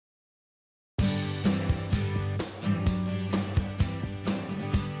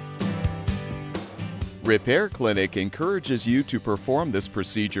Repair Clinic encourages you to perform this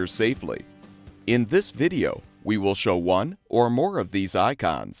procedure safely. In this video, we will show one or more of these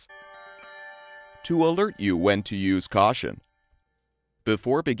icons to alert you when to use caution.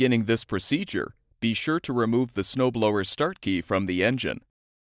 Before beginning this procedure, be sure to remove the snowblower start key from the engine.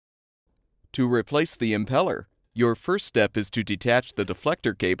 To replace the impeller, your first step is to detach the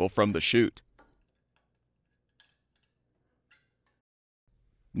deflector cable from the chute.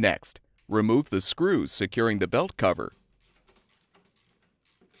 Next, remove the screws securing the belt cover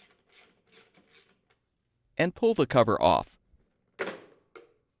and pull the cover off.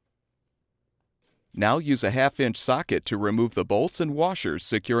 Now use a 1/2-inch socket to remove the bolts and washers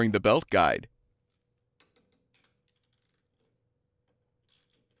securing the belt guide.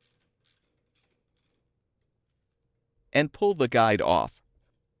 And pull the guide off.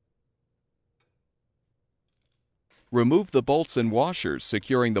 Remove the bolts and washers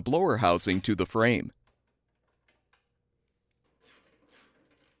securing the blower housing to the frame.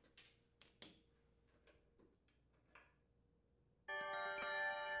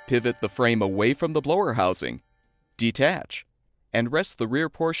 Pivot the frame away from the blower housing, detach, and rest the rear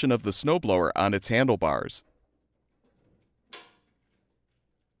portion of the snowblower on its handlebars.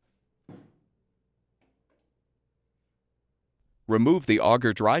 Remove the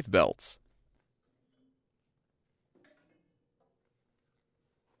auger drive belts.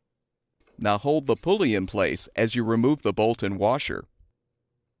 Now hold the pulley in place as you remove the bolt and washer,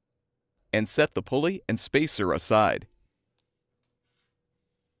 and set the pulley and spacer aside.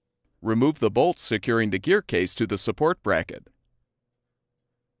 Remove the bolts securing the gear case to the support bracket.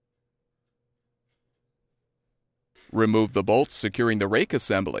 Remove the bolts securing the rake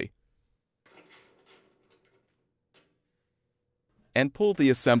assembly, and pull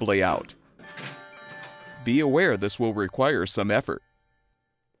the assembly out. Be aware this will require some effort.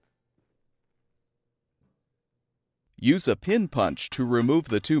 Use a pin punch to remove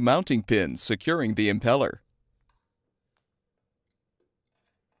the 2 mounting pins securing the impeller.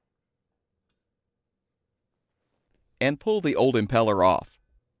 And pull the old impeller off.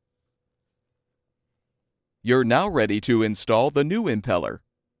 You're now ready to install the new impeller.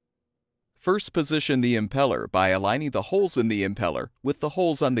 First, position the impeller by aligning the holes in the impeller with the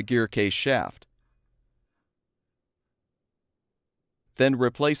holes on the gear case shaft. Then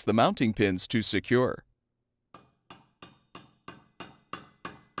replace the mounting pins to secure.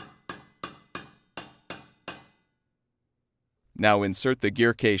 Now insert the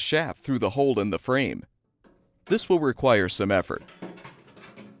gear case shaft through the hole in the frame. This will require some effort.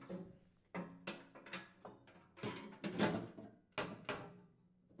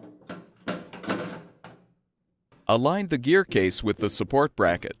 Align the gear case with the support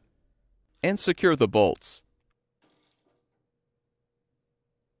bracket and secure the bolts.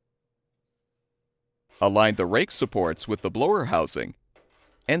 Align the rake supports with the blower housing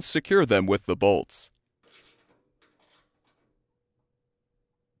and secure them with the bolts.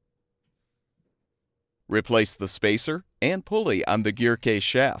 Replace the spacer and pulley on the gear case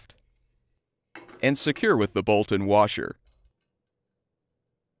shaft and secure with the bolt and washer.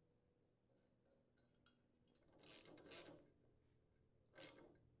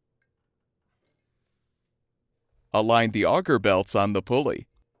 Align the auger belts on the pulley.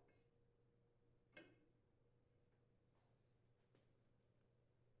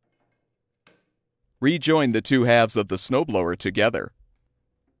 Rejoin the 2 halves of the snowblower together.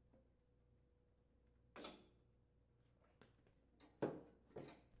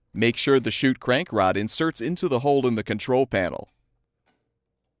 Make sure the chute crank rod inserts into the hole in the control panel.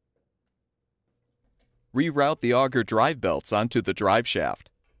 Reroute the auger drive belts onto the drive shaft.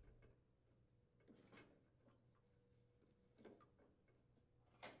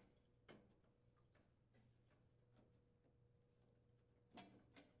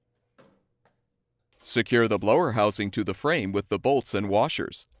 Secure the blower housing to the frame with the bolts and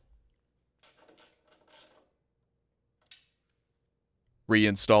washers.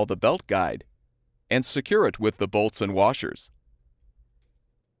 Reinstall the belt guide and secure it with the bolts and washers.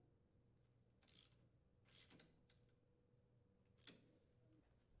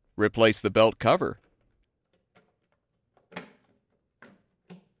 Replace the belt cover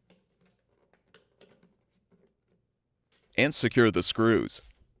and secure the screws.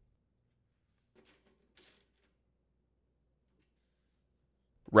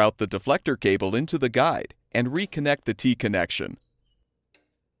 Route the deflector cable into the guide and reconnect the T-connection.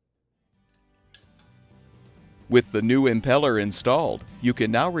 With the new impeller installed, you can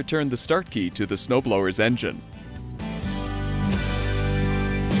now return the start key to the snowblower's engine.